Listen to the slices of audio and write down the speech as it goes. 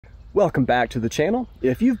Welcome back to the channel.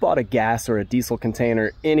 If you've bought a gas or a diesel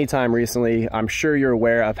container anytime recently, I'm sure you're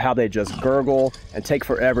aware of how they just gurgle and take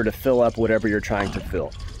forever to fill up whatever you're trying to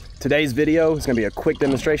fill. Today's video is going to be a quick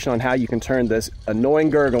demonstration on how you can turn this annoying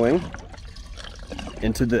gurgling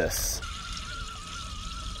into this.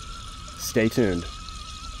 Stay tuned.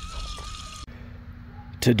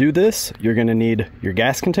 To do this, you're going to need your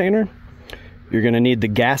gas container. You're going to need the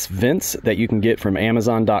gas vents that you can get from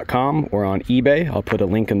Amazon.com or on eBay. I'll put a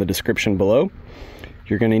link in the description below.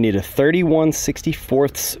 You're going to need a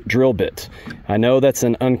 31/64 drill bit. I know that's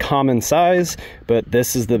an uncommon size, but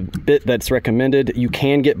this is the bit that's recommended. You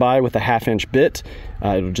can get by with a 1/2-inch bit.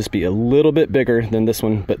 It'll just be a little bit bigger than this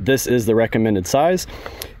one, but this is the recommended size.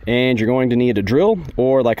 And you're going to need a drill,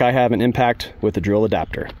 or like I have, an impact with a drill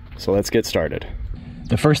adapter. So let's get started.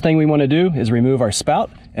 The first thing we want to do is remove our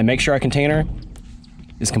spout and make sure our container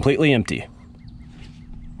is completely empty.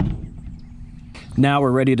 Now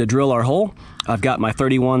we're ready to drill our hole. I've got my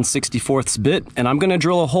 31/64 bit, and I'm gonna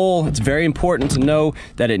drill a hole. It's very important to know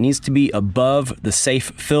that it needs to be above the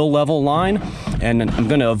safe fill level line, and I'm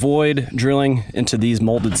gonna avoid drilling into these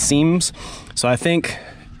molded seams. So I think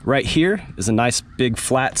right here is a nice big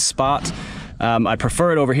flat spot. I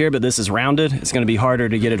prefer it over here, but this is rounded. It's gonna be harder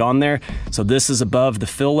to get it on there. So this is above the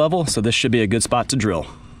fill level, so this should be a good spot to drill.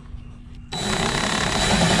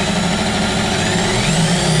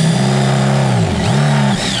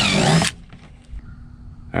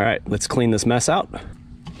 All right, let's clean this mess out.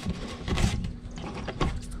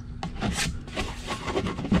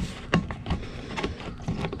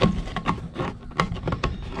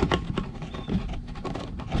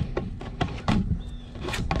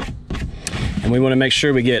 And we want to make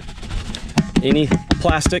sure we get any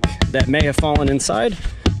plastic that may have fallen inside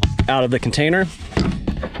out of the container.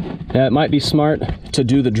 Now, it might be smart to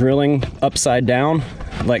do the drilling upside down,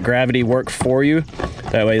 let gravity work for you.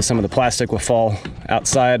 That way some of the plastic will fall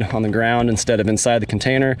outside on the ground instead of inside the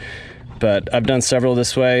container. But I've done several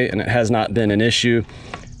this way and it has not been an issue.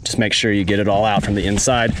 Just make sure you get it all out from the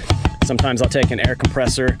inside. Sometimes I'll take an air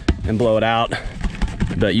compressor and blow it out,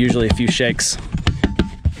 but usually a few shakes,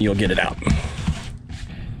 you'll get it out.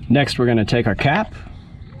 Next, we're gonna take our cap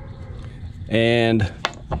and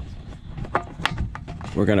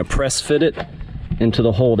we're gonna press fit it into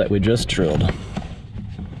the hole that we just drilled.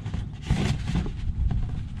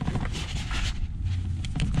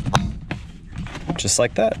 Just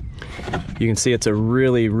like that. You can see it's a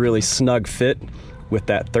really snug fit with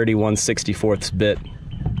that 31/64 bit.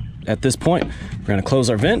 At this point, we're gonna close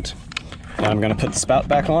our vent. Now I'm gonna put the spout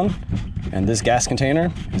back on, and this gas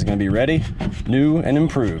container is gonna be ready, new and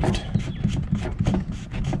improved.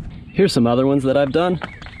 Here's some other ones that I've done.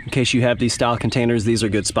 In case you have these style containers, these are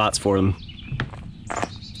good spots for them.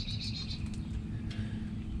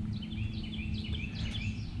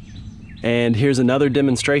 And here's another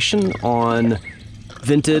demonstration on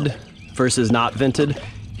vented versus not vented.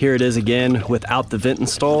 Here it is again without the vent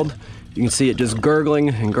installed. You can see it just gurgling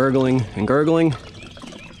and gurgling and gurgling.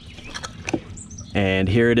 And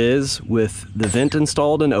here it is with the vent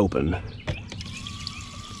installed and open.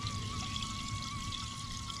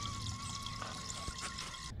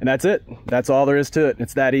 And that's it. That's all there is to it.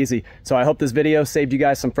 It's that easy. So I hope this video saved you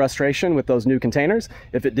guys some frustration with those new containers.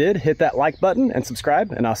 If it did, hit that like button and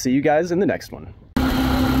subscribe, and I'll see you guys in the next one.